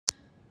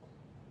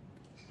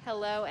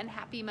Hello and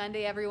happy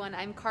Monday, everyone.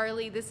 I'm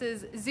Carly. This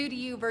is Zoo to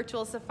You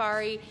Virtual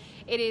Safari.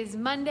 It is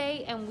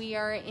Monday and we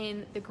are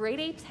in the great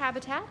apes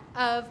habitat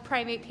of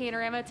Primate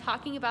Panorama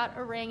talking about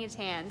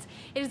orangutans.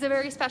 It is a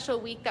very special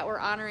week that we're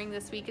honoring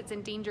this week. It's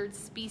Endangered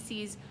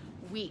Species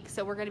Week.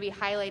 So we're going to be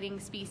highlighting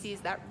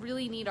species that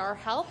really need our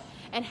help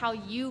and how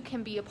you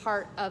can be a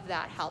part of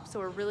that help. So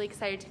we're really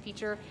excited to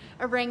feature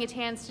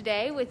orangutans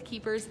today with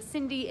keepers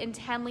Cindy and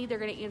Tenley. They're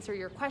going to answer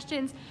your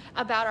questions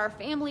about our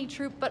family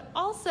troop, but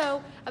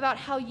also about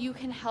how you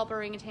can help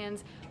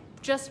orangutans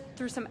just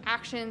through some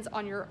actions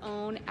on your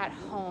own at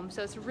home.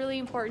 So it's a really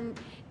important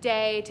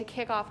day to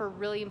kick off a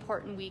really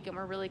important week, and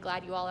we're really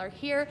glad you all are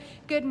here.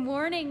 Good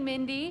morning,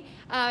 Mindy.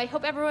 I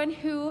hope everyone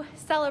who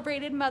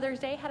celebrated Mother's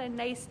Day had a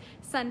nice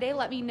Sunday.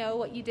 Let me know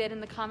what you did in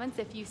the comments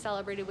if you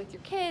celebrated with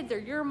your kids or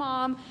your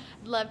mom.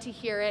 I'd love to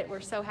hear it. We're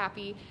so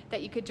happy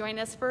that you could join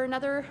us for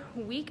another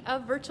week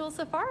of virtual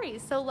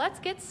safaris. So let's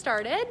get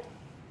started.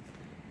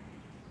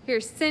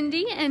 Here's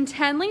Cindy and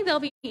Tenley. They'll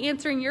be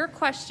answering your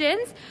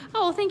questions.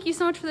 Oh, thank you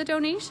so much for the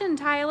donation,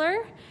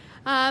 Tyler.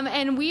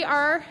 And we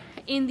are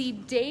in the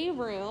day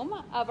room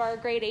of our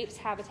great apes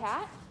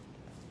habitat.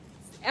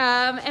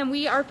 And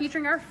we are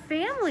featuring our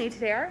family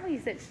today, aren't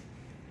we?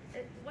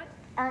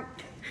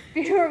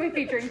 Who are we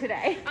featuring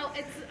today? Oh,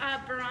 it's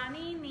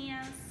Barani,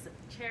 Nias,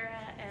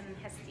 Chera, and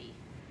Hesty.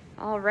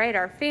 All right,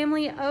 our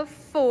family of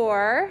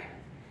 4.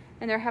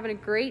 And they're having a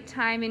great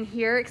time in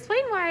here.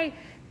 Explain why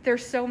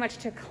there's so much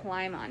to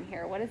climb on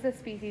here. What does this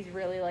species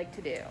really like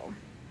to do?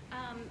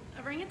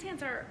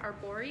 Orangutans are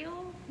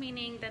arboreal,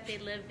 meaning that they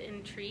live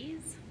in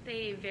trees.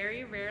 They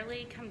very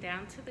rarely come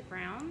down to the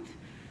ground.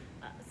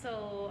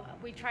 So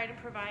we try to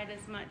provide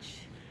as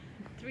much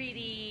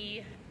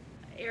 3D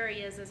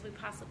areas as we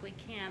possibly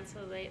can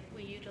so that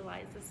we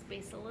utilize the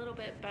space a little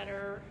bit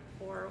better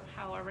for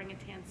how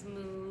orangutans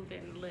move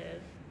and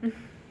live.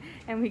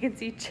 And we can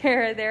see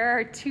Chera there,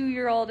 our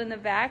 2-year-old in the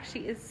back. She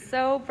is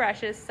so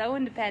precious, so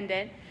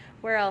independent.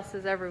 Where else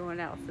is everyone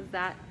else?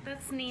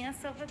 That's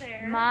Nias over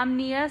there. Mom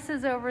Nias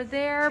is over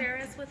there.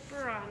 Chera's with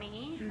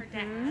Barani, her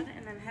dad,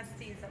 and then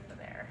Hesty's over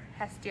there.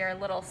 Hesty, our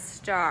little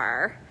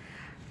star.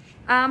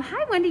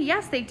 Hi, Wendy.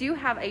 Yes, they do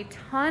have a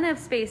ton of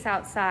space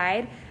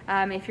outside.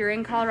 If you're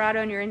in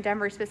Colorado and you're in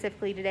Denver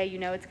specifically today, you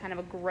know it's kind of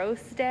a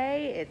gross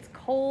day. It's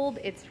cold,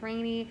 it's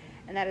rainy,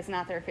 and that is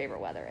not their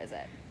favorite weather, is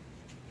it?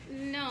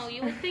 No,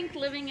 you would think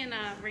living in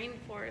a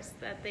rainforest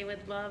that they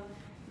would love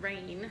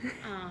rain,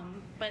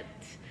 but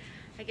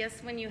I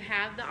guess when you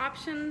have the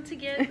option to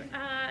get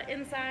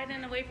inside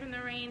and away from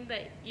the rain,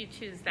 that you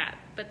choose that.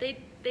 But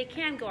they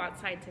can go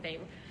outside today.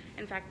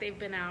 In fact, they've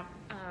been out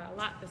a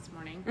lot this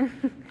morning.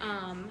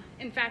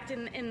 In fact,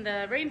 in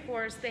the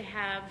rainforest, they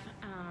have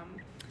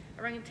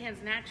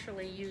orangutans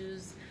naturally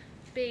use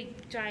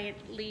big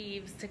giant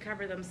leaves to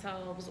cover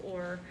themselves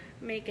or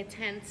make a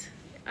tent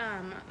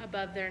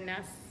above their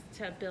nests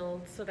to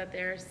build so that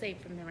they're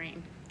safe from the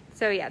rain.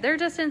 So yeah, they're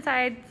just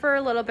inside for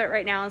a little bit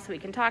right now so we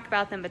can talk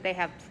about them, but they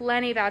have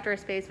plenty of outdoor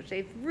space, which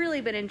they've really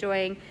been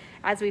enjoying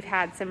as we've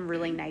had some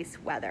really nice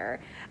weather.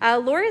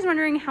 Lori's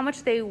wondering how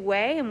much they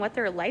weigh and what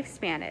their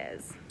lifespan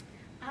is.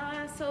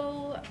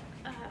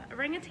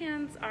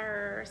 Orangutans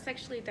are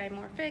sexually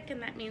dimorphic,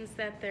 and that means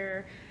that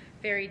they're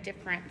very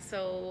different.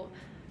 So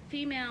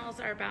females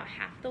are about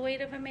half the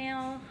weight of a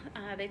male.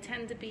 They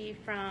tend to be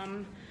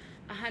from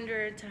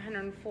 100 to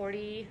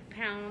 140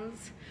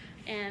 pounds,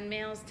 and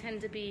males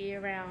tend to be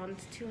around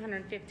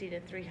 250 to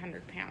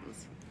 300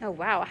 pounds. Oh,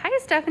 wow. Hi,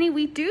 Stephanie.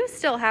 We do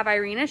still have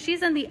Irina.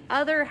 She's in the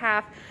other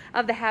half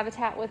of the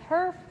habitat with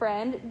her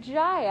friend,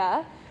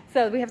 Jaya.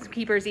 So we have some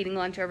keepers eating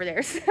lunch over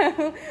there,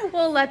 so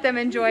we'll let them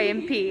enjoy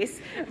in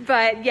peace.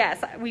 But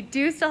yes, we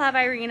do still have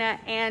Irina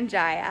and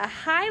Jaya.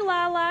 Hi,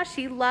 Lala.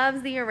 She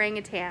loves the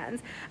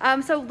orangutans.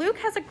 So Luke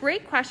has a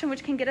great question,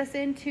 which can get us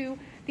into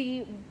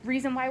the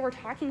reason why we're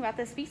talking about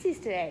this species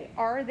today.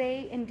 Are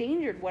they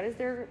endangered? What is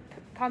their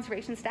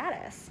conservation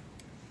status?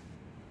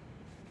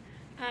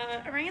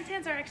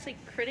 Orangutans are actually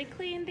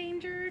critically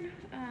endangered.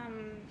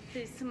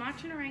 The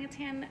Sumatran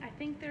orangutan, I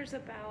think there's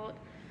about,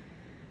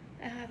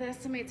 the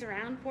estimate's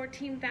around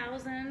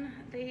 14,000.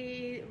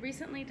 They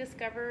recently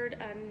discovered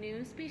a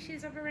new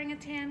species of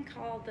orangutan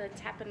called the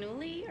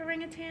Tapanuli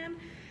orangutan,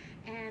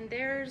 and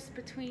there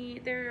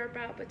are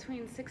about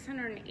between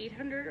 600 and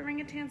 800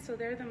 orangutans, so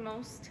they're the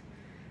most,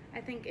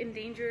 I think,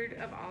 endangered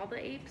of all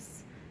the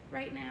apes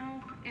right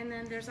now. And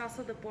then there's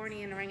also the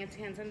Bornean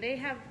orangutans, and they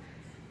have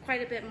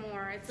quite a bit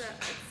more. It's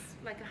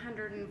like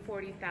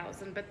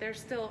 140,000, but they're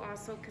still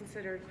also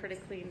considered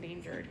critically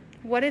endangered.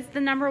 What is the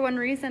 #1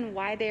 reason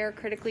why they are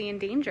critically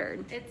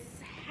endangered?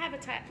 It's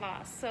habitat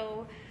loss.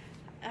 So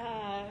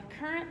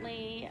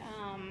currently,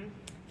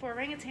 for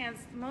orangutans,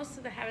 most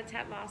of the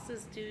habitat loss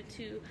is due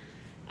to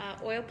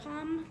oil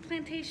palm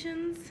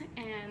plantations,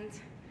 and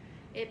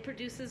it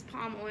produces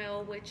palm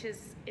oil, which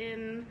is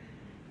in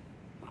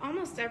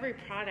almost every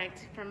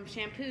product, from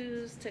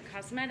shampoos to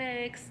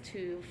cosmetics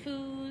to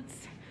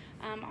foods,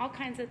 all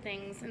kinds of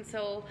things. And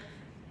so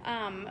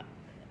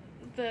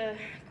the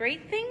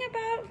great thing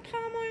about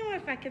palm oil,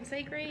 if I can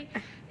say great,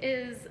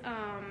 is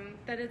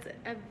that it's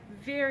a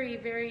very,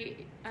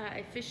 very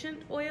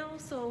efficient oil.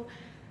 So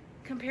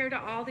compared to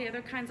all the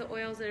other kinds of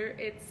oils,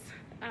 it's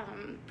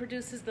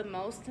produces the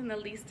most in the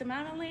least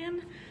amount of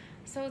land.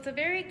 So it's a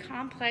very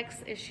complex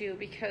issue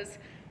because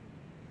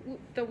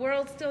the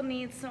world still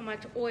needs so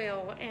much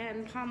oil,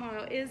 and palm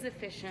oil is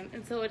efficient,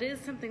 and so it is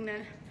something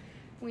that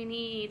we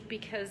need,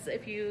 because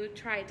if you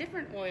try a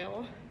different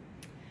oil,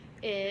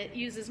 it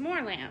uses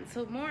more land,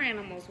 so more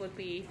animals would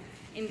be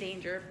in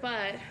danger.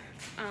 But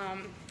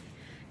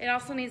it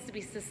also needs to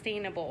be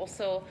sustainable,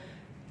 so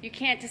you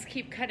can't just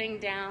keep cutting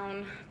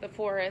down the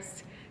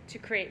forest to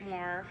create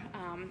more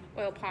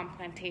oil palm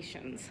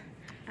plantations.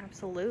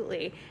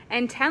 Absolutely.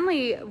 And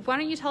Tenley, why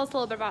don't you tell us a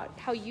little bit about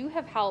how you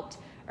have helped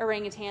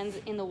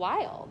orangutans in the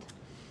wild?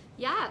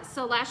 Yeah,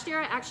 so last year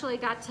I actually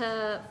got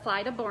to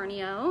fly to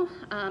Borneo,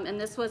 and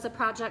this was a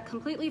project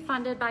completely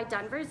funded by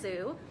Denver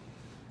Zoo.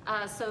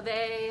 So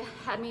they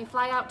had me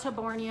fly out to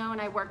Borneo,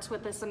 and I worked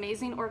with this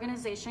amazing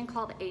organization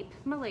called Ape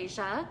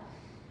Malaysia.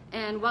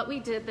 And what we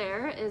did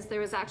there is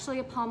there was actually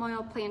a palm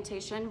oil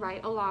plantation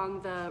right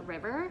along the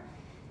river.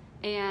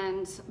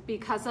 And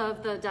because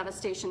of the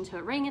devastation to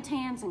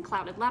orangutans and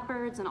clouded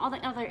leopards and all the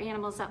other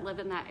animals that live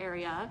in that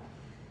area,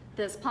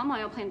 this palm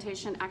oil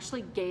plantation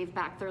actually gave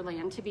back their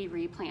land to be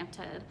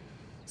replanted.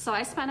 So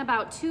I spent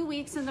about 2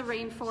 weeks in the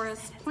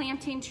rainforest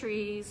planting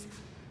trees,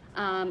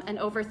 and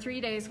over 3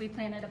 days we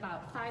planted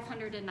about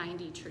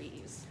 590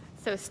 trees.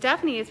 So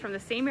Stephanie is from the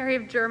same area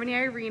of Germany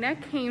Irina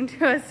came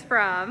to us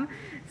from.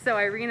 So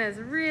Irina's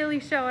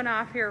really showing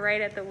off here right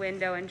at the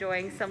window,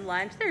 enjoying some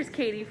lunch. There's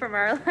Katie from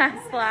our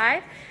last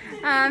slide.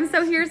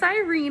 So here's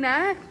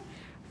Irina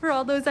for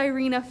all those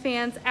Irina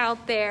fans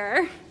out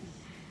there.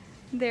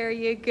 There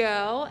you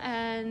go.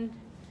 And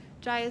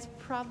Jai is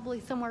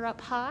probably somewhere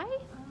up high.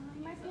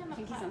 Might be on the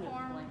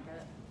platform.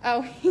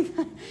 Oh,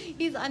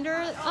 he's under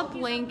a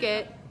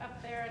blanket.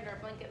 Up there under a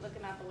blanket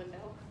looking out the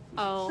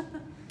window.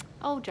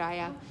 Oh,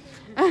 Jaya.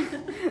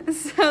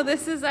 So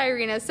this is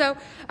Irina. So,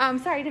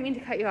 sorry, I didn't mean to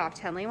cut you off,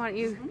 Tenley. Why don't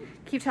you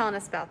keep telling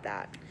us about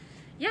that?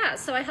 Yeah,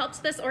 so I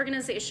helped this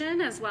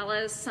organization as well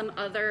as some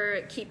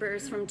other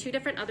keepers from 2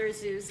 different other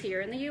zoos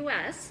here in the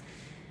US.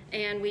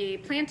 And we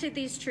planted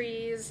these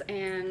trees,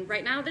 and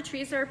right now the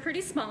trees are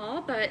pretty small,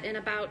 but in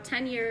about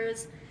 10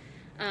 years,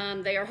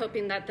 they are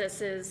hoping that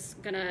this is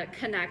gonna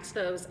connect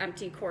those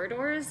empty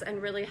corridors and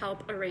really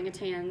help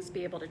orangutans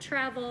be able to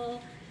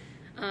travel.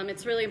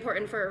 It's really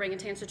important for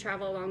orangutans to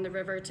travel along the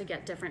river to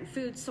get different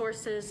food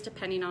sources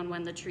depending on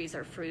when the trees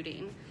are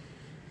fruiting.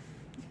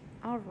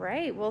 All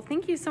right, well,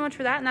 thank you so much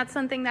for that. And that's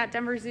something that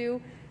Denver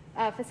Zoo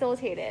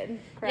facilitated,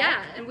 correct?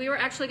 Yeah, and we were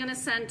actually gonna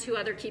send 2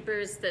 other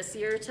keepers this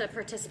year to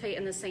participate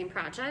in the same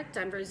project.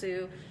 Denver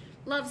Zoo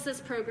loves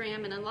this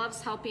program and it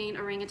loves helping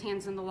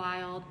orangutans in the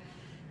wild.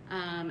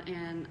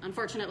 And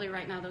unfortunately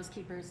right now those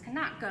keepers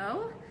cannot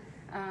go,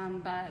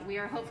 but we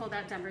are hopeful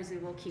that Denver Zoo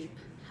will keep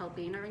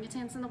helping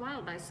orangutans in the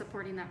wild by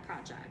supporting that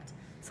project.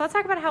 So let's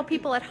talk about how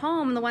people at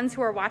home, the ones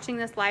who are watching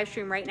this live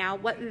stream right now,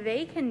 what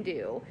they can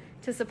do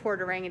to support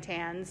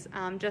orangutans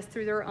just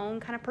through their own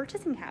kind of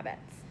purchasing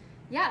habits.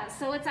 Yeah,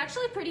 so it's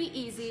actually pretty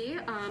easy.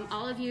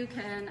 All of you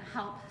can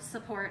help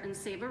support and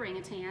save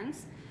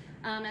orangutans.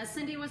 As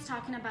Cindy was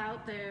talking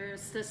about,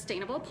 there's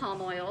sustainable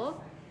palm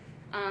oil.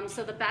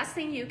 So the best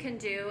thing you can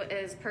do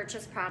is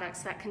purchase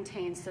products that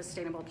contain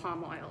sustainable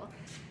palm oil.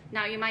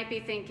 Now you might be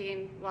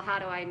thinking, well, how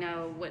do I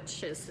know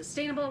which is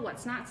sustainable,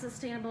 what's not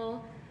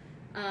sustainable?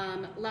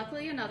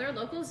 Luckily, another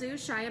local zoo,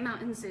 Shia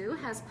Mountain Zoo,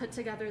 has put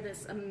together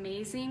this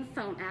amazing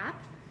phone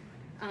app.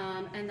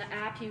 And the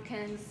app, you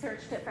can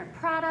search different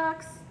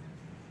products.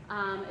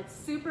 It's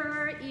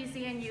super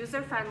easy and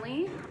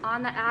user-friendly.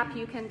 On the app,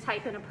 you can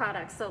type in a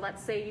product. So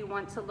let's say you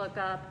want to look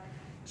up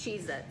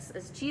Cheez-Its.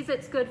 Is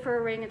Cheez-Its good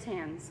for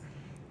orangutans?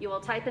 You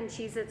will type in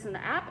Cheez-Its in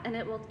the app, and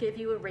it will give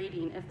you a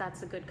rating if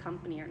that's a good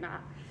company or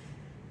not.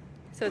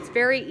 So it's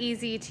very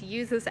easy to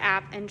use this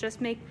app and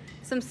just make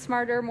some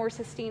smarter, more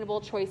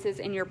sustainable choices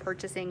in your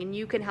purchasing, and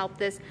you can help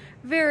this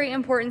very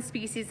important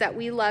species that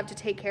we love to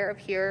take care of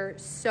here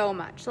so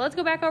much. So let's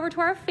go back over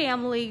to our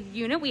family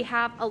unit. We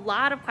have a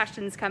lot of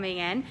questions coming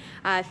in.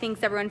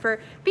 Thanks everyone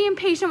for being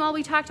patient while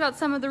we talked about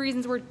some of the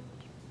reasons we're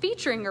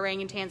featuring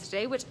orangutans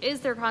today, which is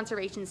their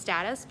conservation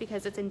status,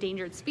 because it's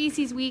Endangered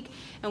Species Week,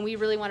 and we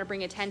really want to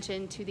bring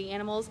attention to the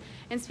animals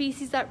and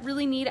species that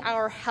really need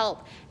our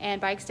help, and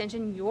by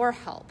extension, your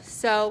help.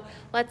 So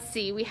let's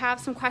see, we have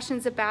some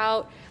questions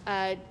about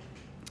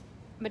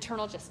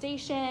maternal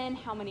gestation,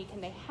 how many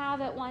can they have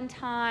at one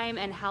time,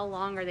 and how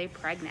long are they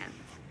pregnant?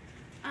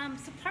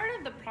 So part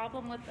of the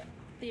problem with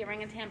the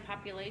orangutan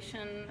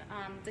population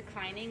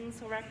declining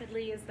so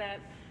rapidly is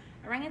that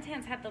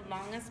orangutans have the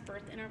longest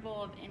birth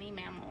interval of any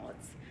mammal.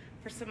 It's,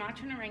 for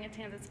Sumatran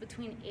orangutans, it's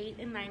between 8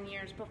 and 9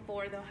 years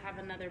before they'll have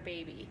another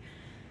baby.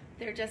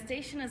 Their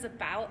gestation is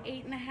about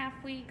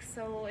 8.5 weeks,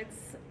 so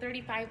it's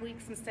 35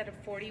 weeks instead of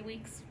 40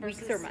 weeks.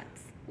 Weeks or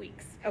months?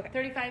 Weeks. Okay.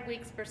 35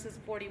 weeks versus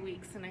 40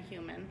 weeks in a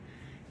human.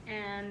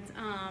 And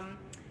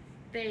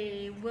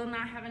they will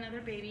not have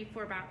another baby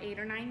for about 8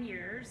 or 9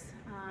 years.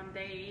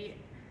 They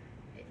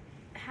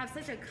have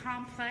such a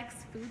complex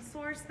food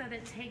source that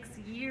it takes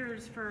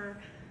years for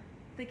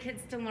the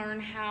kids to learn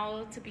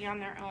how to be on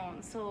their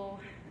own. So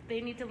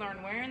they need to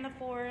learn where in the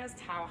forest,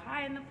 how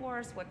high in the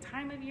forest, what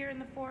time of year in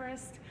the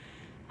forest,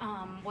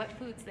 what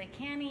foods they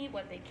can eat,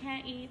 what they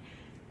can't eat.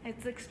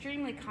 It's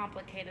extremely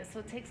complicated, so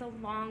it takes a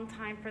long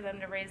time for them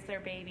to raise their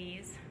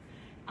babies.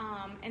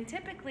 And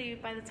typically,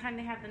 by the time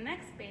they have the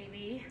next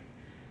baby,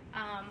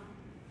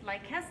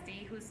 like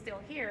Hesty, who's still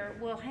here,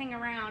 will hang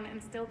around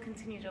and still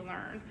continue to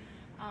learn.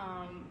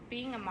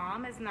 Being a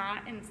mom is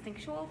not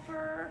instinctual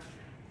for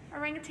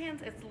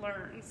orangutans, it's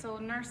learned. So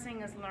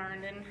nursing is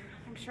learned, and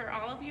I'm sure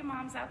all of you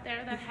moms out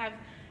there that have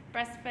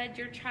breastfed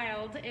your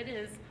child, it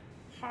is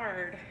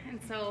hard. And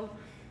so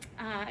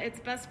it's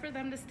best for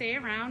them to stay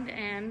around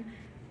and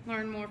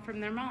learn more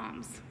from their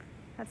moms.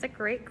 That's a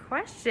great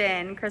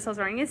question. Crystal's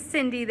running is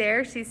Cindy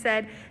there. She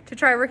said to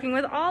try working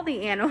with all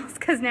the animals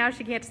because now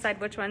she can't decide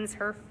which one's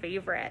her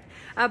favorite.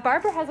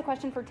 Barbara has a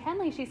question for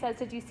Tenley. She says,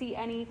 did you see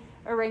any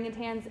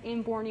orangutans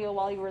in Borneo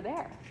while you were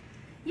there?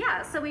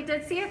 Yeah, so we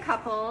did see a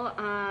couple.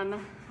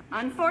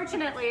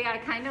 Unfortunately, I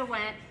kind of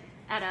went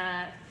at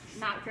a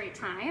not great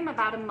time.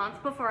 About a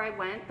month before I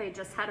went, they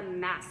just had a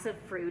massive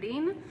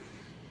fruiting.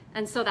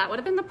 And so that would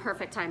have been the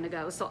perfect time to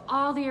go. So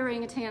all the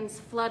orangutans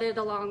flooded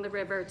along the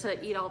river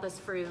to eat all this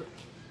fruit.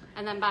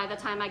 And then by the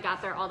time I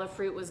got there, all the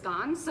fruit was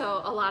gone.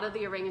 So a lot of the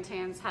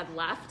orangutans had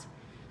left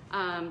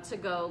to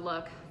go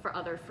look for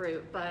other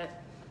fruit.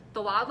 But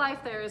the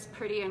wildlife there is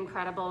pretty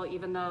incredible,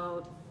 even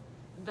though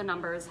the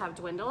numbers have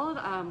dwindled.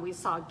 We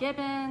saw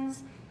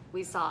gibbons,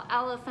 we saw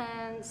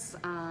elephants,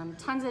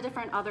 tons of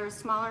different other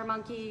smaller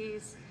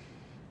monkeys.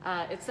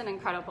 It's an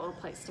incredible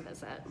place to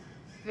visit.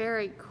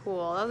 Very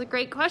cool. That was a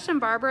great question,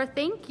 Barbara.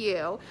 Thank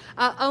you.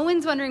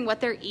 Owen's wondering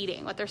what they're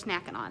eating, what they're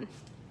snacking on.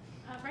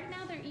 Right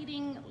now they're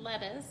eating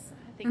lettuce,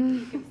 I think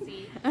you can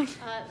see.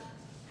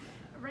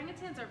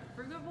 Orangutans are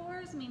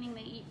frugivores, meaning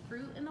they eat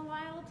fruit in the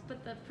wild,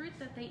 but the fruit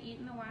that they eat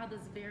in the wild is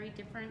very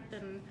different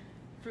than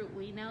fruit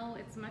we know.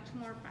 It's much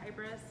more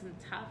fibrous and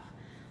tough.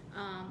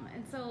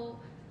 And so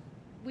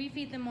we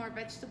feed them more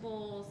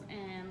vegetables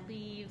and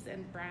leaves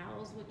and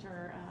browse, which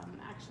are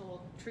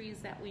actual trees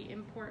that we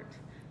import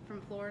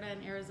from Florida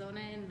and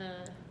Arizona in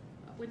the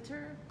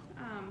winter,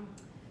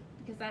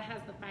 because that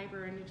has the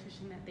fiber and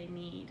nutrition that they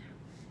need.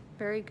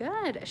 Very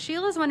good.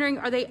 Sheila's wondering,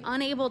 are they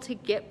unable to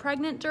get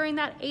pregnant during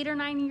that 8 or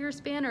 9 year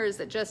span, or is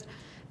it just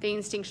they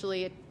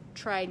instinctually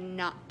try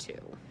not to?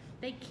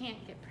 They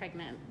can't get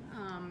pregnant.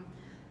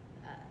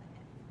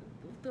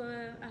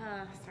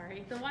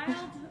 The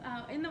wild,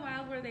 in the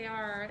wild where they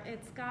are,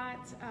 it's got,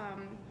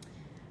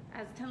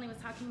 as Tenley was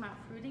talking about,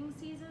 fruiting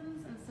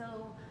seasons, and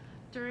so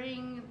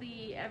during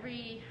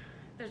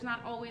there's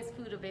not always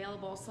food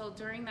available. So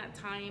during that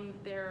time,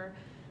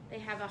 they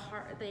have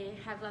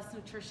less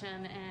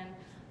nutrition. And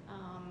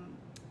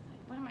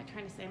what am I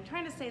trying to say? I'm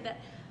trying to say that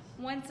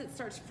once it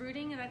starts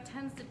fruiting, that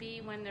tends to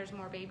be when there's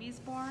more babies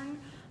born.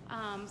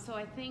 So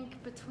I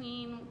think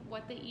between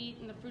what they eat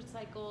and the fruit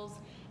cycles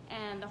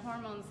and the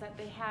hormones that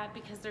they have,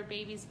 because their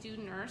babies do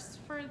nurse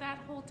for that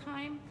whole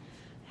time,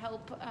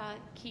 help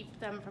keep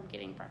them from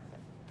getting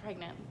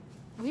pregnant.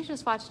 We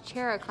just watched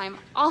Chera climb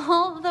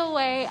all the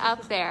way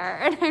up there,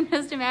 and I'm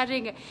just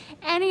imagining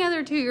any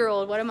other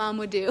 2-year-old what a mom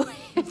would do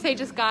if they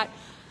just got,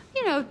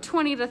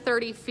 20 to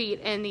 30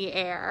 feet in the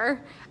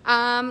air.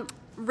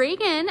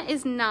 Reagan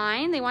is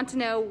 9. They want to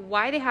know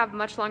why they have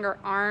much longer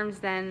arms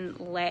than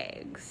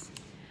legs.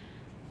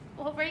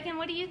 Well, Reagan,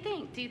 what do you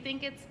think? Do you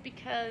think it's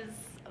because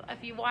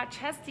if you watch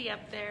Hesty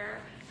up there,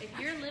 if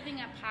you're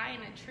living up high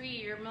in a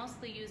tree, you're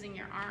mostly using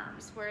your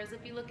arms, whereas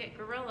if you look at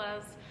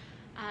gorillas,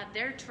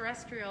 they're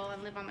terrestrial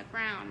and live on the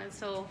ground, and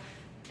so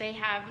they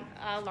have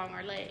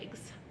longer legs.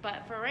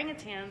 But for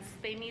orangutans,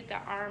 they need the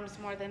arms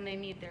more than they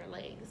need their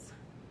legs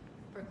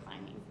for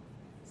climbing.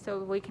 So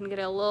we can get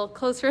a little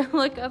closer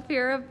look up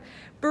here of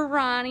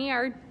Barani,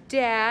 our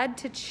dad,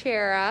 to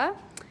Chera.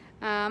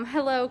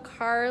 Hello,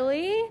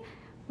 Carly.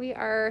 We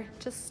are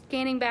just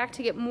scanning back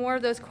to get more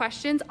of those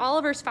questions.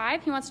 Oliver's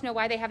 5. He wants to know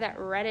why they have that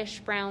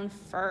reddish-brown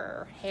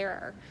fur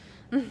hair.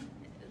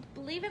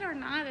 Believe it or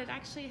not, it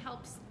actually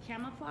helps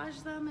camouflage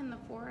them in the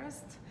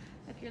forest.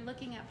 If you're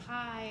looking up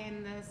high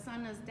and the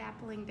sun is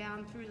dappling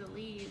down through the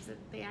leaves,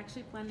 they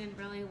actually blend in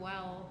really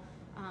well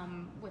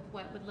with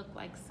what would look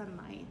like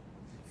sunlight.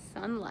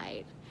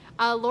 Sunlight.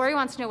 Lori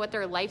wants to know what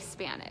their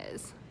lifespan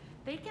is.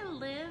 They can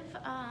live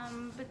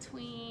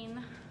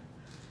between,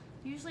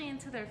 usually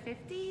into their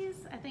 50s.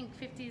 I think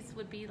 50s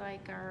would be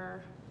like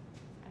our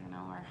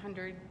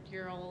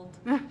 100-year-old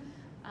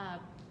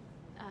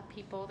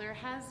people. There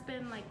has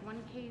been like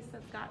one case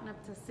that's gotten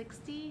up to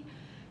 60,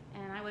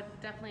 and I would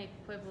definitely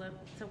equivalent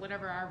to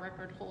whatever our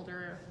record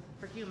holder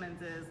for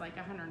humans is, like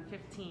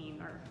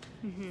 115 or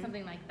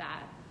something like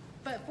that.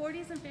 But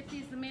 40s and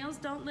 50s, the males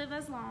don't live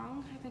as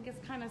long. I think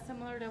it's kind of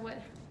similar to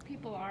what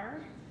people are.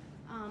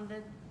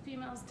 The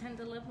females tend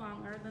to live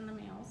longer than the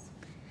males.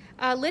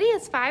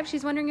 Lydia's 5.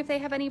 She's wondering if they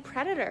have any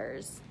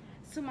predators.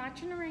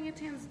 Sumatran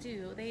orangutans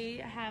do. They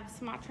have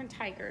Sumatran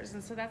tigers,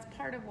 and so that's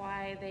part of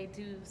why they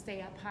do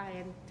stay up high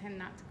and tend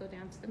not to go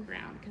down to the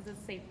ground, because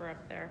it's safer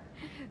up there.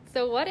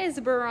 So what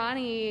is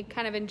Barani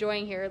kind of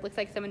enjoying here? It looks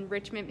like some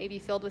enrichment maybe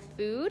filled with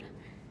food.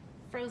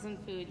 Frozen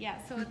food, yeah.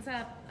 So it's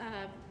a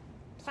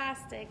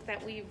plastic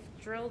that we've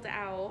drilled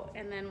out,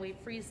 and then we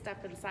freeze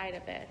stuff inside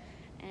of it,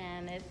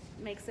 and it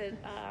makes it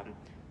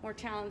more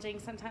challenging.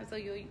 Sometimes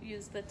they'll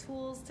use the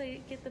tools to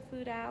get the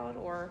food out,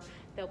 or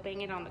they'll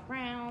bang it on the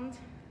ground.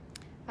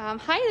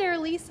 Hi there,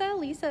 Lisa.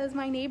 Lisa is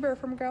my neighbor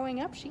from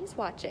growing up. She's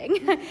watching.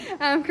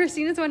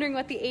 Christina's wondering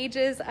what the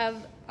ages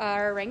of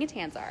our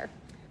orangutans are.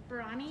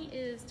 Barani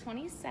is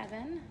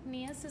 27,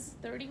 Nias is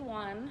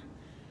 31,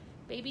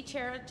 baby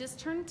Chera just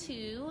turned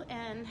 2,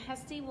 and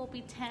Hesty will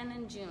be 10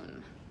 in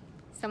June.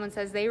 Someone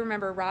says they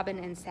remember Robin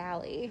and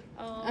Sally.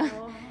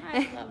 Oh,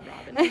 I love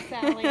Robin and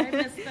Sally. I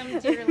miss them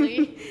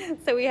dearly.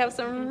 So we have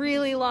some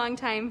really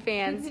long-time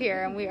fans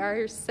here, and we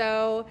are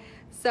so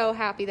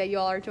happy that you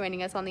all are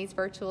joining us on these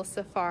virtual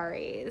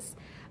safaris.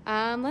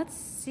 Let's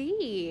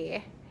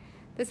see.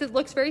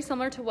 Looks very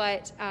similar to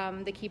what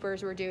the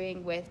keepers were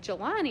doing with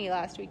Jelani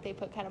last week. They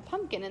put kind of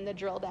pumpkin in the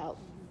drilled out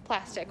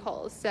plastic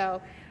holes.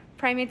 So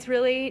primates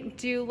really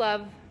do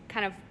love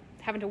kind of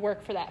having to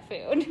work for that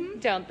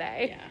food, don't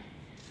they? Yeah.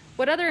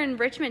 What other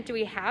enrichment do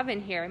we have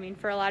in here? I mean,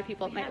 for a lot of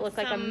people, it might look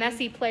like a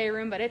messy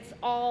playroom, but it's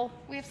all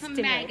We have some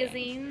stimulating.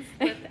 magazines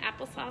with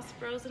applesauce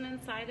frozen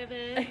inside of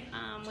it.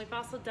 We've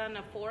also done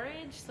a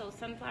forage, so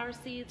sunflower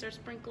seeds are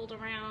sprinkled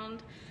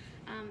around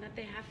that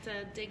they have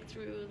to dig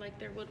through like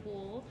their wood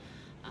wool.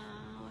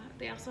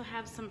 They also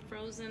have some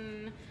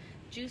frozen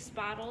juice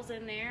bottles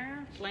in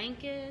there,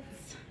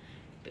 blankets,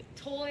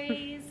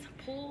 toys,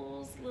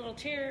 pools, little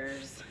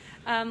chairs.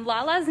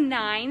 Lala's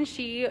 9.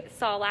 She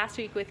saw last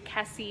week with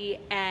Kessie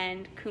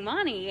and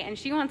Kumani, and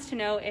she wants to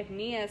know if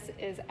Nias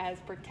is as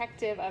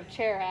protective of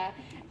Chera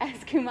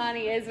as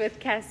Kumani is with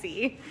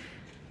Kessie.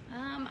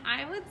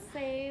 I would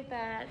say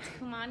that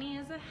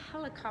Kumani is a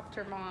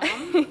helicopter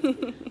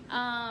mom.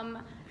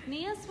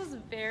 Nias was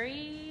a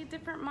very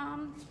different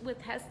mom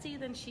with Hesty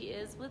than she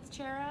is with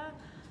Chera,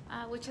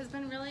 which has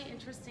been really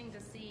interesting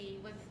to see.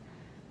 With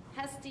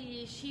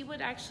Hesty, she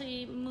would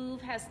actually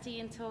move Hesty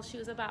until she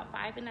was about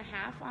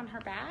 5.5 on her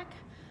back.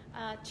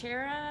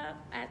 Chera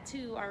at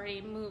 2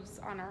 already moves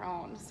on her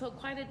own. So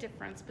quite a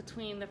difference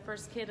between the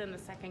first kid and the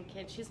second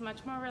kid. She's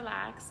much more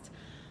relaxed.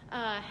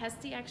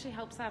 Hesty actually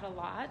helps out a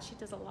lot. She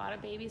does a lot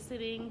of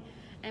babysitting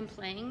and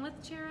playing with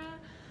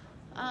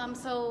Chera.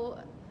 So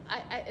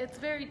it's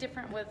very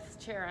different with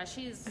Chera.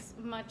 She's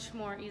much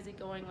more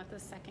easygoing with the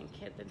second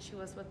kid than she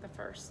was with the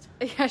first.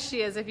 Yes,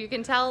 she is. If you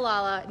can tell,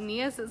 Lala,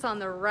 Nias is on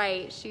the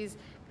right. She's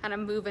kind of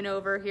moving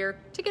over here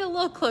to get a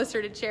little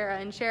closer to Chera,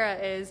 and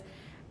Chera is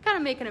kind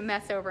of making a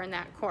mess over in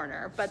that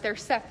corner, but they're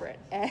separate,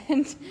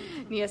 and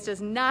Nias does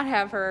not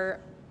have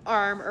her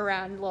arm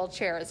around little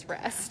Chera's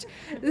breast.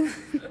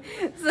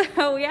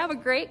 So we have a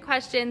great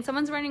question.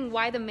 Someone's wondering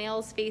why the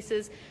male's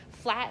faces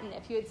flatten.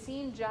 If you had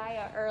seen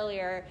Jaya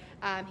earlier,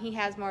 he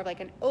has more of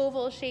like an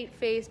oval shaped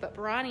face, but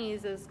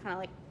Barani's is kind of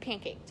like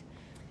pancaked.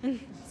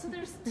 So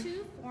there's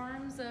 2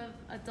 forms of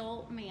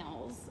adult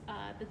males.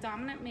 The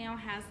dominant male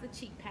has the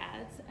cheek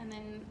pads, and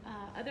then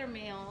other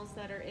males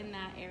that are in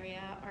that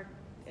area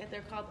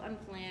they're called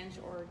unflanged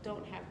or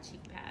don't have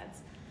cheek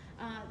pads.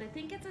 They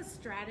think it's a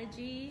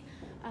strategy.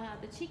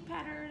 The cheek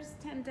padders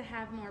tend to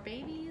have more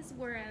babies,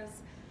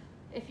 whereas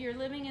if you're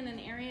living in an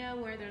area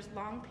where there's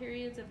long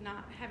periods of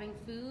not having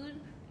food,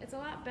 it's a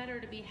lot better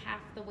to be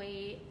half the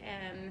weight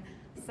and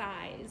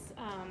size.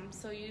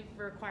 So you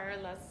require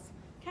less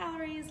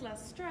calories,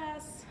 less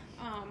stress,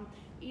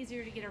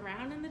 easier to get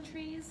around in the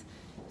trees.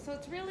 So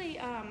it's really,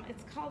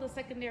 it's called a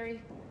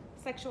secondary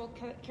sexual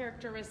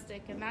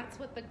characteristic, and that's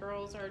what the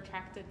girls are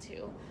attracted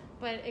to,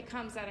 but it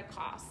comes at a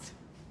cost.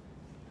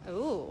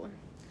 Oh,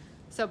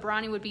 so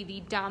Barani would be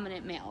the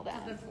dominant male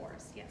then? Of the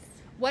force, yes.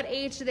 What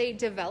age do they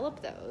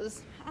develop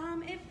those?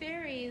 It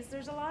varies.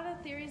 There's a lot of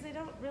theories. They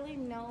don't really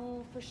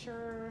know for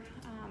sure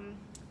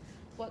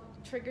what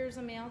triggers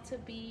a male to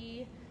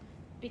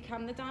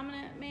become the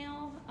dominant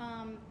male.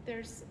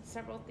 There's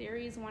several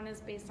theories. One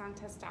is based on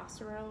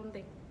testosterone.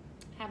 They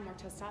have more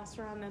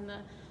testosterone than the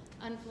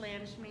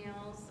unflanged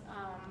males.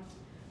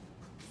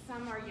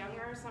 Some are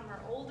younger, some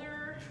are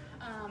older.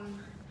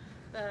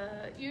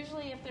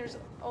 Usually if there's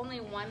only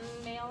one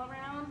male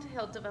around,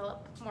 he'll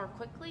develop more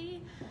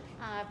quickly.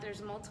 If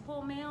there's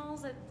multiple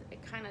males, it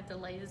kind of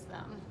delays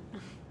them.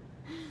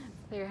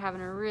 They're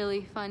having a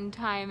really fun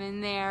time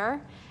in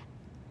there.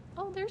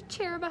 Oh, there's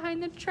Chera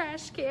behind the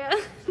trash can.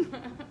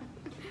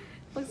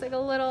 Looks like She's a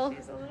little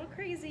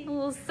crazy.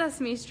 little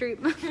Sesame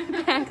Street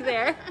back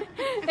there.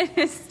 It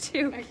is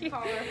too I cute.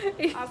 call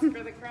her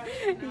Oscar the Grouch.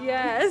 No.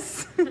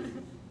 Yes.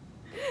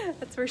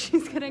 That's where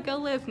she's gonna go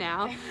live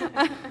now.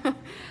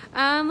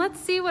 Let's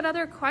see what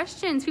other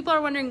questions. People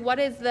are wondering what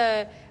is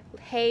the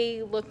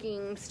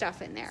hay-looking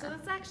stuff in there. So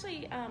that's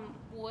actually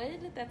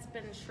wood that's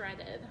been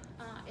shredded.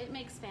 It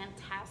makes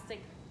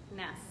fantastic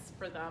nests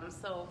for them.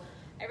 So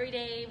every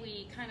day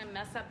we kind of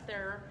mess up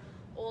their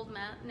old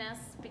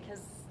nests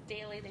because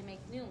daily they make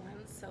new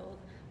ones. So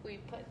we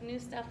put new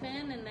stuff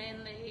in, and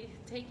then they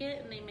take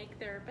it and they make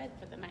their bed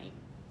for the night.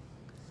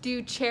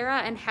 Do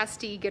Chera and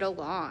Hesty get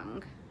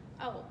along?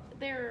 Oh,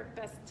 they're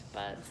best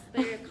buds.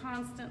 They're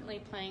constantly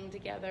playing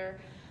together.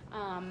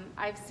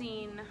 I've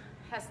seen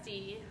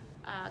Hesty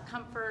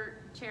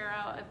comfort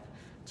Chera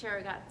if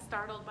Chera got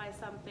startled by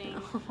something.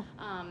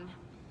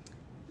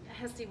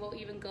 Hesty will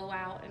even go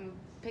out and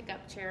pick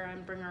up Chera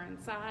and bring her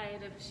inside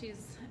if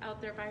she's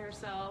out there by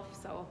herself.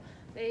 So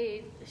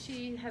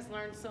she has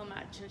learned so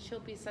much, and she'll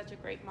be such a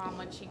great mom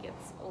when she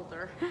gets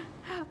older.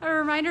 A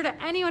reminder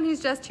to anyone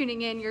who's just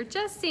tuning in, you're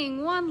just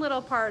seeing one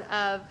little part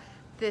of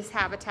this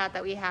habitat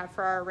that we have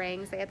for our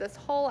orangs. They have this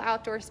whole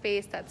outdoor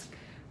space that's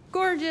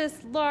gorgeous,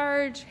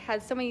 large,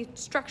 has so many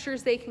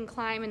structures they can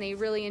climb and they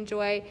really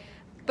enjoy.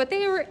 But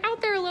they were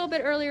out there a little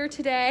bit earlier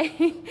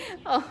today.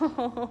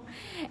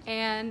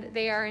 And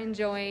they are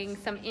enjoying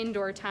some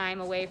indoor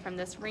time away from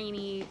this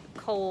rainy,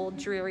 cold,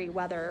 dreary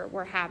weather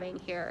we're having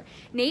here.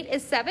 Nate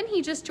is 7.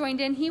 He just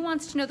joined in. He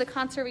wants to know the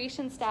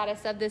conservation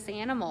status of this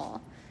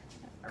animal.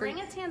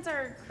 Orangutans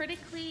are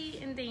critically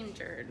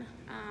endangered.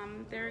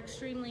 They're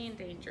extremely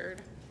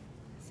endangered.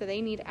 So they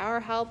need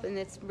our help, and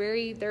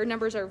their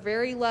numbers are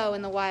very low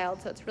in the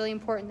wild. So it's really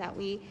important that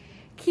we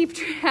keep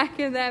track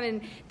of them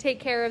and take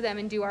care of them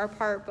and do our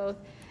part both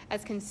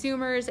as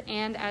consumers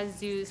and as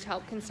zoos to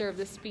help conserve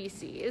the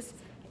species.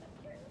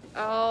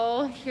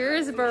 Oh,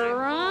 here's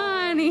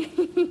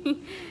Barani.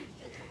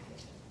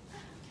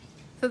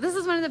 So this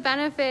is one of the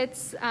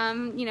benefits,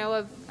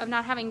 of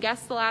not having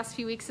guests the last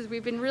few weeks, is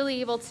we've been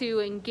really able to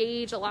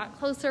engage a lot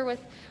closer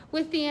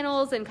with the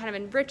animals and kind of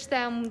enrich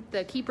them.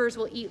 The keepers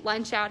will eat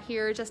lunch out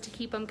here just to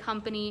keep them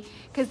company,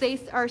 because they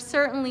are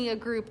certainly a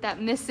group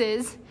that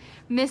misses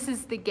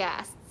the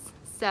guests.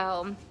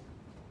 So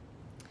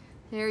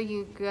there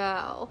you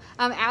go.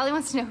 Allie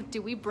wants to know,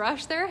 do we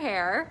brush their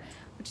hair?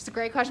 Which is a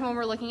great question when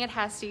we're looking at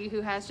Hesty,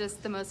 who has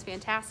just the most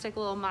fantastic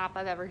little mop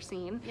I've ever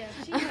seen. Yeah,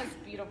 she has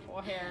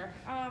beautiful hair.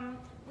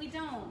 We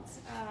don't.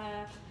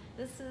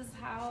 This is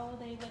how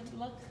they would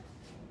look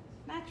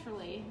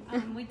naturally.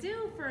 We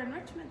do, for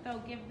enrichment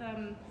though, give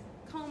them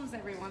combs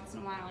every once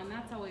in a while, and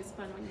that's always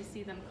fun when you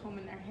see them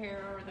combing their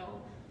hair, or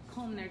they'll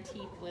comb their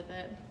teeth with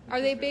it. Are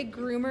they big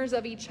groomers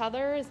of each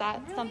other? Is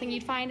that something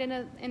you'd find in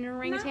an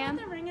orangutan?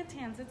 Not with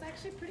orangutans. It's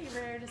actually pretty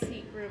rare to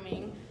see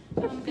grooming.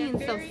 Being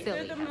so silly,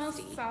 they're the most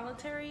Hesty.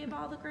 solitary of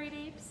all the great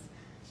apes.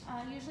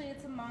 Usually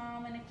it's a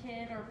mom and a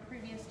kid or a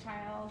previous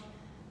child.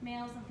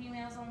 Males and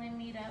females only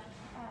meet up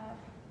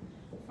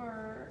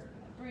for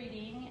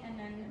breeding, and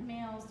then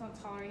males don't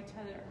tolerate each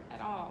other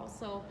at all.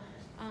 So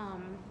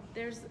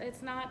there's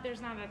not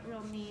a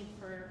real need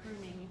for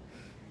grooming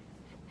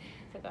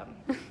for them.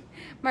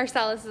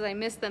 Marcella says, I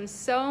miss them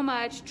so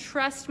much.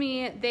 Trust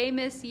me, they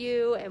miss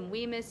you and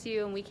we miss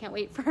you, and we can't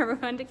wait for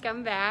everyone to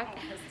come back.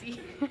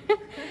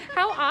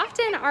 How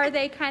often are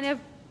they kind of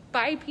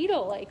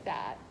bipedal like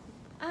that?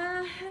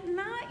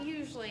 Not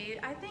usually.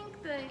 I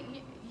think the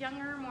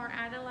younger, more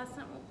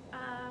adolescent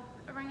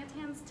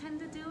orangutans tend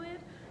to do it,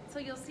 so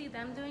you'll see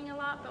them doing a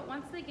lot, but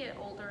once they get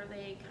older,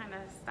 they kind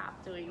of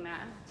stop doing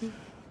that.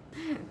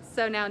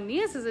 So now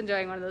Nias is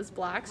enjoying one of those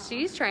blocks.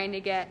 She's trying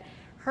to get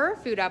her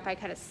food up by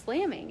kind of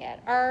slamming it.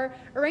 Are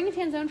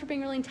orangutans known for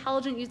being really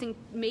intelligent,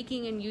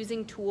 making and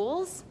using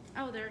tools?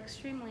 Oh, they're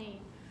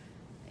extremely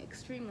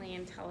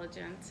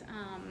intelligent.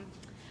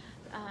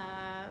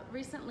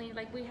 Recently,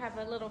 like, we have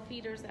a little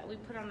feeders that we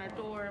put on our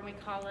door, and we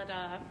call it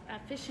a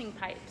fishing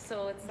pipe.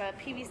 So it's a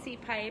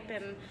PVC pipe,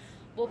 and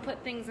we'll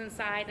put things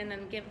inside and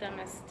then give them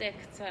a stick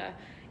to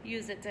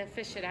use it to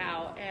fish it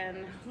out.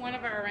 And one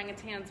of our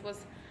orangutans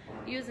was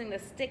using the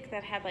stick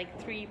that had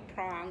like 3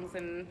 prongs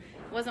and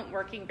wasn't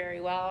working very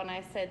well, and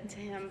I said to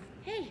him,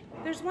 hey,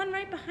 there's one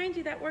right behind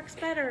you that works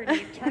better. And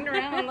he turned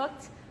around and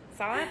looked,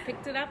 saw it,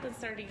 picked it up, and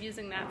started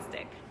using that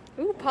stick.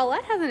 Ooh,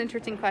 Paulette has an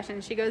interesting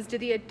question. She goes, do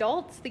the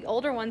adults, the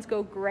older ones,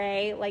 go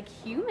gray like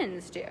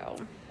humans do?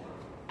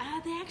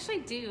 They actually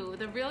do.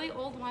 The really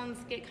old ones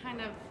get kind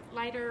of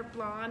lighter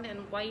blonde and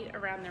white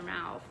around their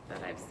mouth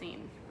that I've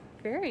seen.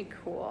 Very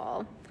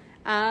cool.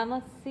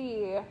 Let's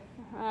see.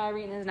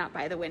 Irina's not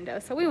by the window,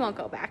 so we won't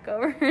go back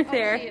over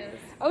there.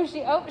 She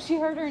is. She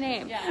heard her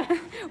name. Yeah.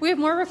 We have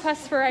more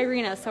requests for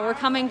Irina, so we're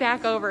coming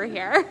back over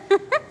here.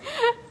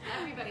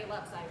 Everybody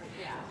loves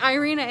Irina. Yeah.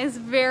 Irina is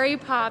very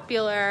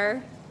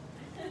popular.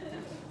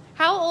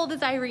 How old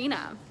is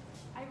Irina?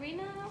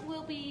 Irina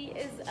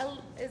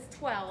is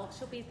 12.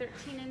 She'll be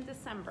 13 in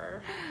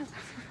December.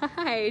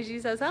 Hi, she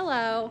says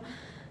hello.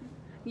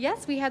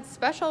 Yes, we had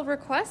special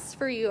requests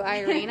for you,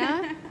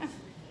 Irina.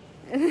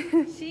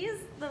 She is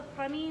the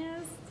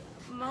funniest,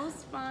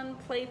 most fun,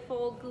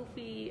 playful,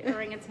 goofy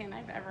orangutan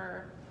I've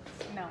ever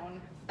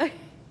known.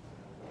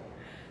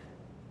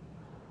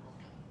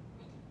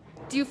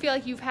 Do you feel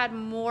like you've had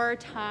more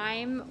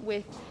time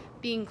with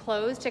being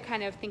closed to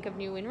kind of think of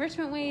new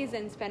enrichment ways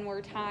and spend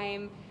more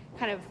time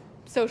kind of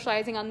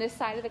socializing on this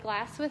side of the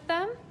glass with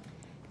them?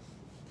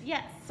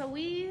 Yes, so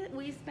we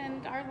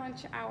spend our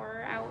lunch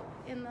hour out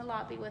in the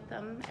lobby with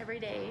them every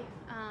day,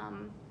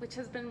 which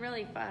has been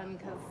really fun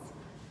because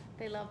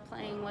They love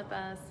playing with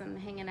us and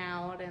hanging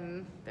out,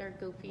 and they're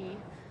goofy.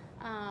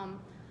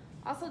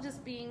 Also,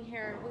 just being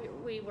here,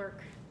 we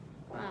work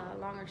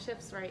longer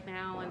shifts right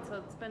now, and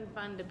so it's been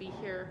fun to be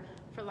here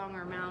for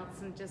longer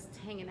amounts and just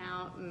hanging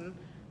out and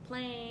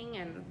playing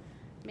and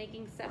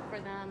making stuff for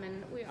them.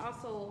 And we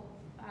also,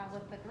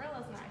 with the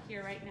gorillas not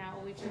here right now,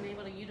 we've been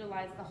able to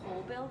utilize the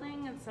whole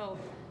building, and so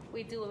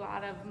we do a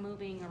lot of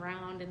moving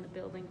around in the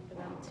building for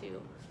them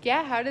too.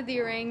 Yeah, how did the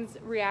orangs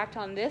react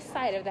on this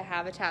side of the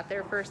habitat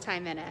their first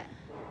time in it?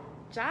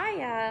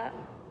 Jaya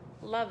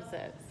loves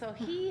it, so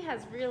he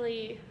has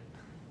really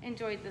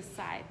enjoyed this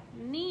side.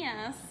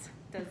 Nias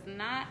does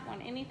not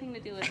want anything to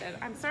do with it.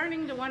 I'm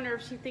starting to wonder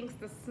if she thinks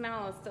the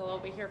smell is still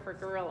over here for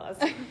gorillas.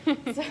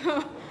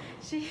 So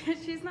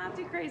she's not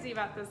too crazy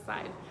about this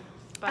side.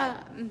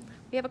 But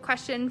we have a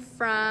question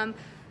from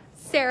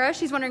Sarah.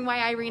 She's wondering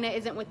why Irina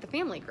isn't with the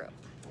family group.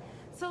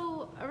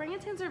 So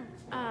orangutans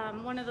are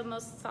one of the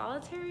most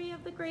solitary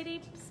of the great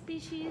ape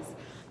species.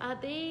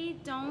 They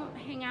don't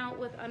hang out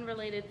with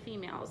unrelated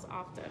females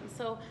often.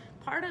 So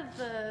part of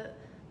the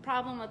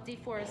problem with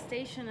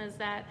deforestation is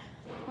that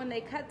when they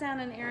cut down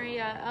an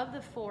area of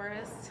the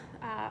forest,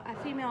 a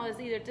female is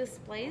either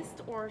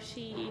displaced or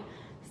she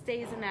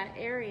stays in that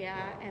area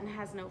and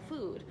has no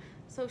food.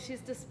 So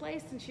she's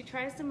displaced and she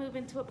tries to move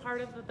into a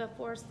part of the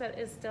forest that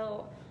is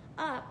still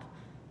up.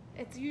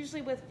 It's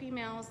usually with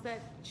females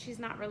that she's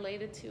not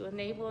related to, and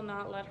they will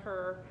not let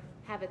her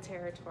have a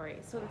territory.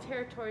 So the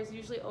territories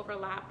usually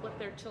overlap with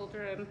their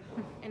children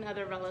and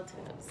other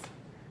relatives.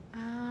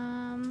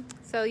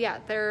 So yeah,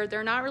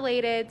 they're not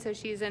related, so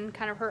she's in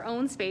kind of her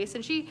own space,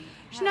 and she's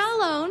not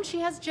alone. She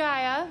has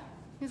Jaya,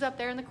 who's up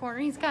there in the corner.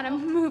 He's kind of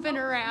moving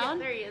around.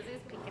 Yeah, there he is.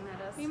 He's peeking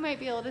at us. You might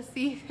be able to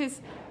see his.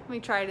 Let me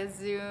try to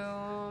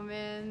zoom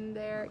in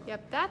there.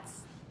 Yep,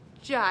 that's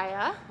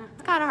Jaya.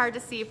 It's kind of hard to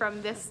see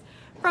from this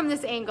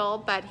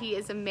angle, but he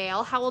is a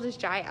male. How old is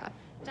Jaya?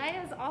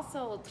 Jaya is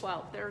also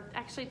 12. They're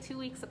actually 2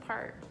 weeks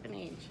apart in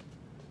age,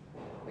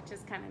 which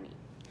is kind of neat.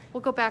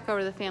 We'll go back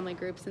over the family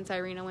group since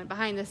Irina went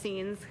behind the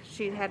scenes.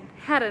 She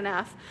had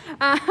enough.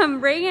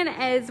 Reagan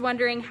is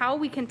wondering how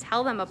we can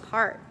tell them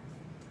apart.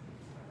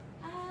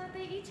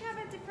 They each have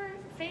a different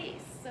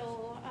face,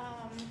 so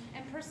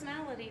and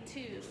personality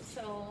too.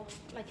 So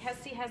like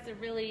Hesty has the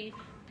really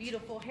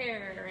beautiful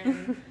hair,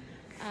 and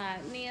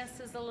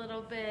Nias is a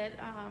little bit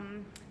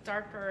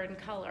darker in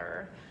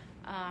color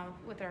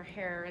with her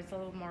hair. It's a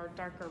little more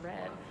darker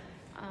red.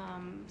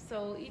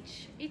 So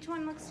each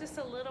one looks just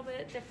a little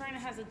bit different. It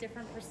has a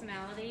different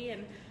personality,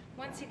 and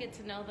once you get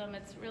to know them,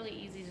 it's really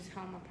easy to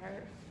tell them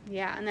apart.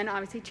 Yeah, and then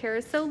obviously Chair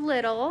is so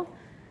little,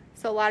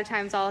 so a lot of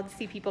times I'll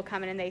see people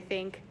come in and they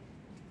think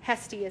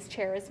Hesty is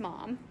Chair's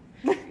mom.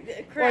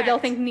 Or they'll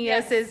think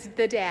Nias is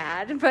the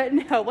dad. But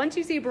no, once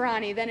you see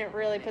Bronny, then it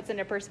really puts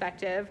into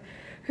perspective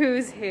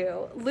who's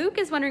who. Luke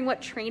is wondering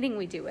what training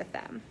we do with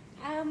them.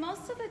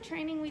 Most of the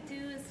training we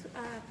do is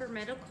for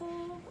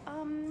medical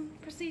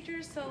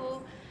procedures.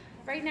 So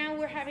right now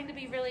we're having to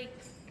be really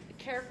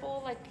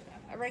careful. Like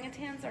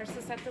orangutans are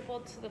susceptible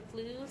to the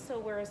flu, so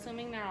we're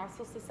assuming they're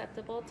also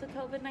susceptible to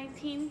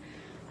COVID-19.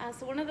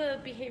 So one of the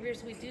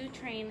behaviors we do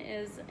train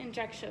is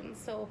injections.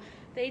 So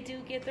they do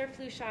get their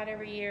flu shot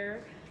every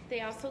year.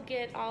 They also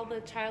get all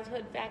the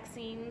childhood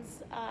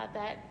vaccines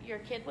that your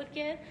kid would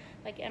get,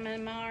 like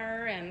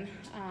MMR and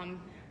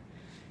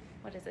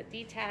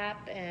DTaP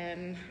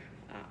and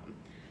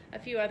a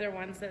few other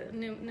ones. That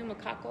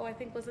pneumococcal, I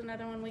think, was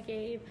another one we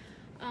gave.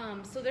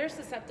 So they're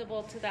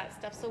susceptible to that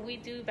stuff. So we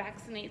do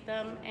vaccinate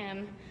them,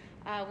 and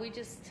we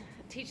just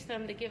teach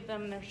them to give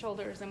them their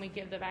shoulders, and we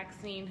give the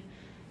vaccine.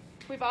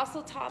 We've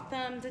also taught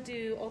them to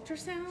do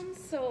ultrasounds.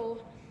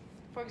 So,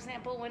 for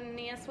example, when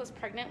Nias was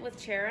pregnant with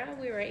Chera,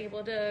 we were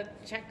able to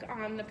check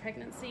on the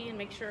pregnancy and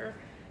make sure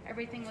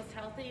everything was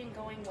healthy and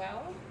going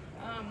well.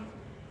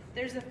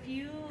 There's a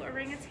few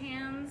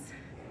orangutans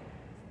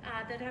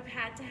that have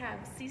had to have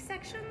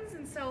C-sections,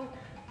 and so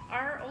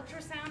our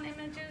ultrasound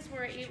images,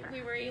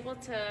 we were able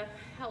to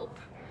help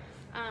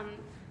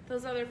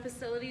those other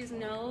facilities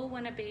know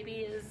when a baby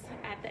is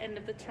at the end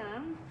of the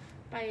term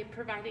by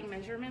providing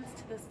measurements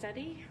to the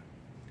study.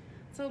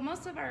 So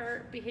most of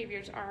our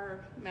behaviors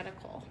are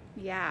medical.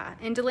 Yeah,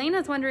 and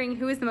Delena's wondering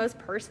who is the most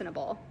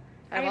personable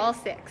out of all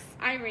six.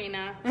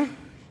 Irina.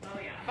 Oh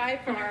yeah. By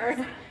far.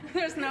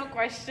 There's no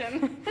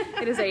question.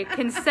 It is a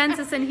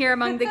consensus in here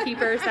among the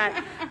keepers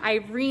that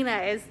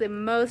Irina is the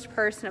most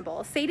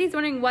personable. Sadie's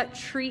wondering what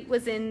treat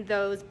was in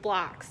those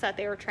blocks that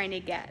they were trying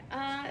to get.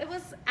 It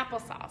was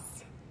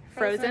applesauce.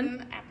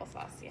 Frozen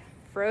applesauce, yeah.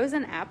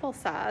 Frozen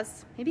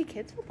applesauce. Maybe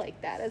kids would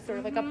like that as sort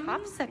of like a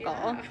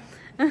popsicle.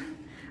 Yeah.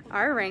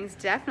 Our rings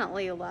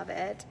definitely love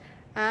it.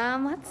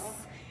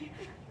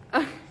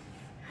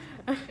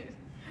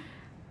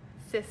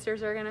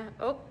 Sisters are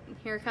gonna,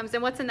 here it comes.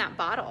 And what's in that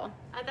bottle?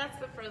 That's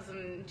the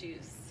frozen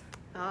juice.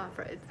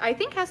 I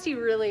think Hesty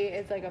really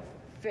is like a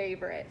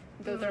favorite.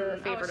 Those are her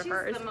favorite of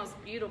hers. She's the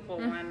most beautiful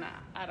one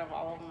out of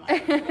all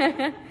of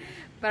them.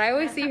 But I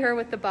always see her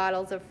with the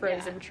bottles of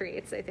frozen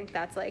treats. I think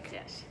that's like,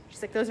 yes.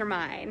 she's like, those are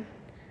mine.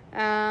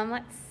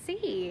 Let's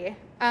see.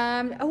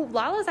 Oh,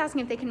 Lala's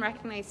asking if they can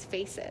recognize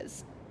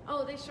faces.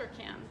 Oh, they sure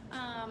can.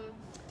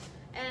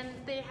 And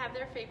they have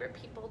their favorite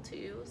people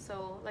too.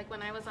 So like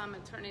when I was on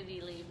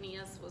maternity leave,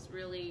 Nias was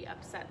really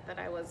upset that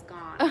I was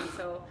gone. And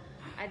so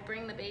I'd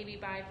bring the baby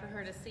by for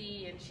her to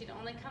see, and she'd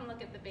only come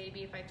look at the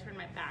baby if I turned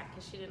my back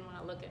because she didn't want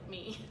to look at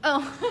me.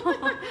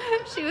 Oh,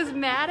 she was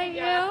mad at you?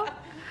 Yeah.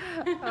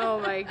 Oh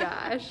my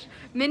gosh.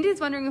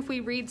 Mindy's wondering if we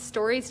read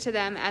stories to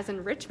them as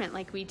enrichment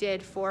like we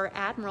did for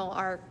Admiral,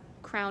 our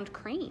crowned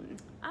crane.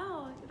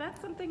 Oh, that's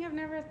something I've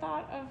never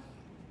thought of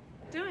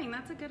doing.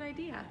 That's a good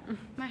idea.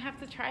 Might have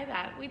to try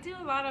that. We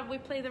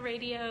play the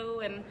radio,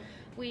 and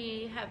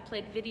we have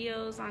played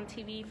videos on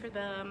TV for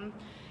them,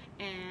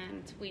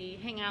 and we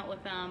hang out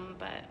with them,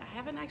 but I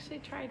haven't actually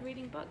tried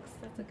reading books.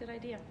 That's a good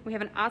idea. We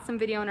have an awesome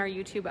video on our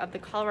YouTube of the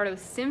Colorado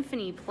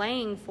Symphony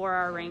playing for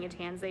our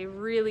orangutans. They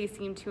really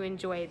seem to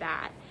enjoy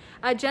that.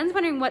 Jen's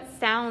wondering what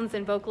sounds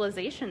and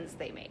vocalizations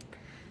they make.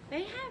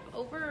 They have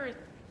over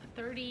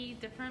 30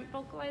 different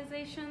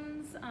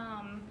vocalizations.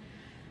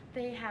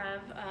 They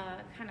have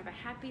kind of a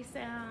happy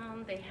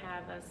sound. They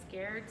have a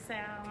scared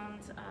sound.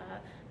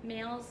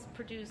 Males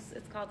produce,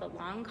 it's called a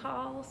long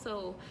call.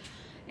 So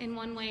in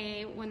one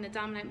way, when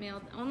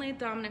only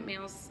dominant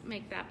males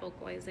make that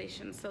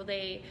vocalization. So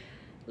they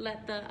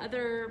let the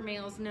other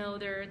males know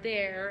they're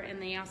there,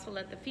 and they also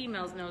let the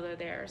females know they're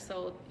there.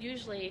 So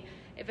usually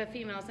if a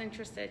female's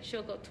interested,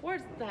 she'll go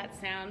towards that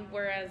sound,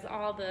 whereas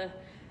all the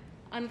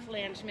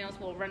unflanged males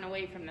will run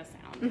away from the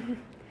sound.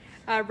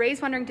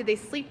 Ray's wondering, do they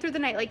sleep through the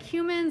night like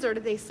humans, or do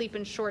they sleep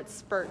in short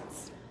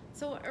spurts?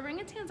 So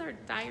orangutans are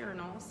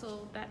diurnal,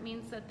 so that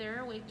means that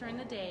they're awake during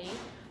the day.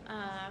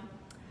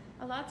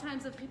 A lot of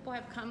times if people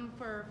have come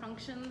for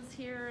functions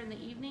here in the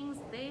evenings,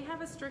 they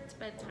have a strict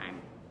bedtime.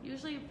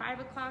 Usually 5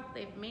 o'clock,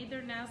 they've made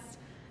their nest,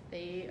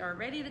 they are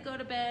ready to go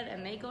to bed,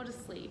 and they go to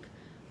sleep.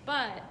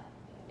 But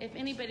if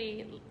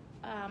anybody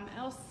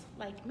else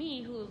like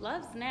me who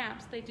loves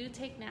naps, they do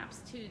take naps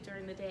too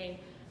during the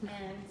day.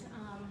 And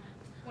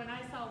when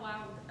I saw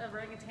wild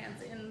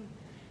orangutans in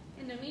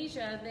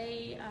Indonesia,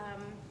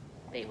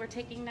 they were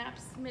taking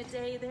naps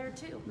midday there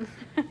too.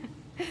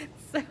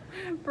 So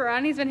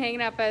Barani's been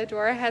hanging out by the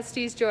door.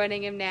 Hesty's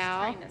joining him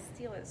now. Trying to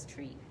steal his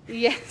treat.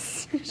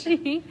 Yes,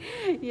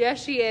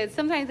 she is.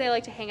 Sometimes they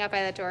like to hang out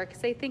by the door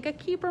because they think a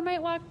keeper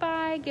might walk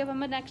by, give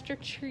them an extra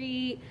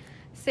treat,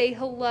 say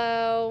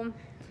hello.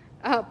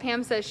 Oh,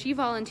 Pam says she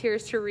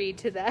volunteers to read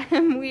to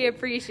them. We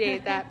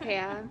appreciate that,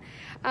 Pam.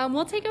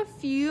 We'll take a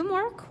few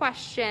more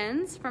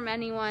questions from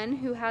anyone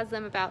who has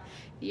them about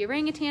the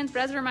orangutans.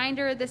 But as a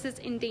reminder, this is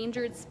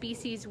Endangered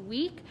Species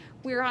Week.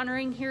 We're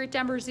honoring here at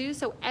Denver Zoo.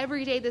 So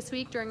every day this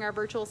week during our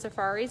virtual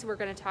safaris, we're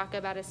going to talk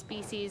about a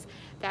species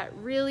that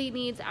really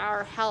needs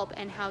our help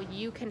and how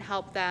you can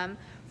help them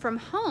from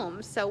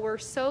home. So we're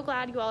so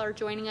glad you all are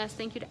joining us.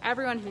 Thank you to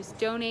everyone who's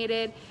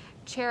donated.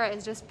 Chera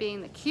is just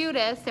being the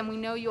cutest, and we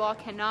know you all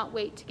cannot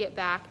wait to get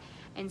back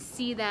and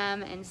see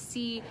them and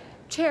see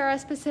Chera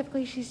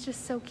specifically. She's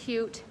just so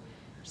cute.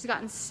 She's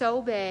gotten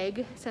so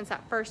big since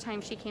that first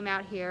time she came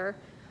out here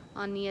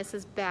on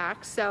Nias's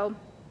back. So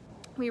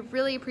we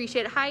really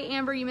appreciate it. Hi,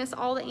 Amber, you miss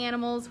all the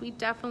animals. We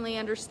definitely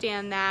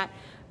understand that.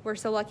 We're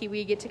so lucky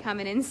we get to come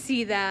in and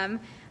see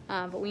them,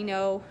 but we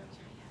know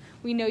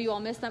you all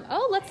miss them.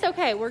 Oh,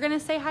 okay. We're gonna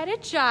say hi to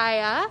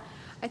Jaya.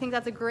 I think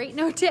that's a great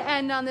note to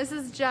end on. This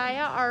is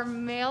Jaya, our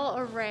male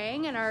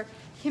orang, and our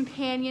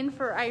companion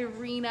for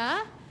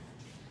Irina.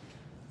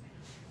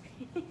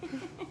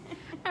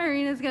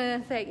 Irina's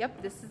gonna say,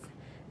 yep, this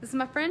is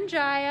my friend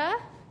Jaya.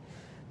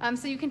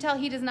 So you can tell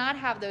he does not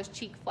have those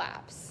cheek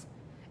flaps.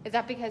 Is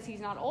that because he's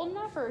not old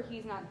enough, or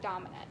he's not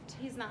dominant?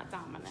 He's not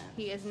dominant.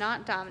 He is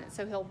not dominant,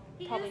 so he'll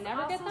probably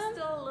never get them? He's also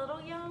still a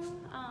little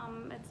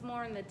young. It's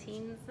more in the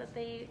teens that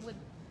they would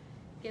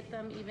get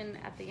them, even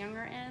at the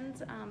younger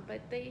end,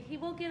 but he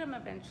will get them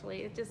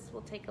eventually. It just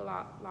will take a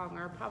lot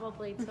longer,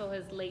 probably till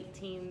his late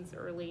teens,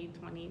 early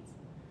 20s.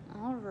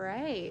 All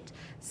right.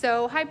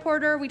 So, hi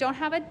Porter. We don't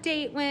have a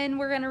date when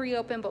we're going to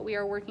reopen, but we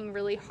are working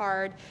really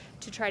hard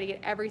to try to get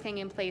everything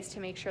in place to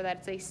make sure that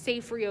it's a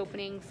safe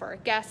reopening for our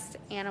guests,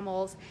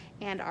 animals,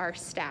 and our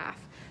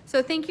staff.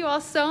 So thank you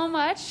all so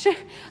much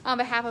on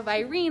behalf of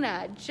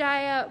Irina,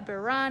 Jaya,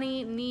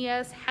 Barani,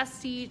 Nias,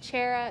 Hesty,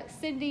 Chera,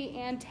 Cindy,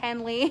 and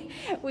Tenley.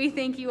 We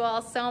thank you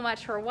all so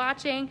much for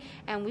watching,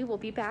 and we will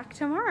be back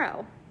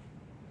tomorrow.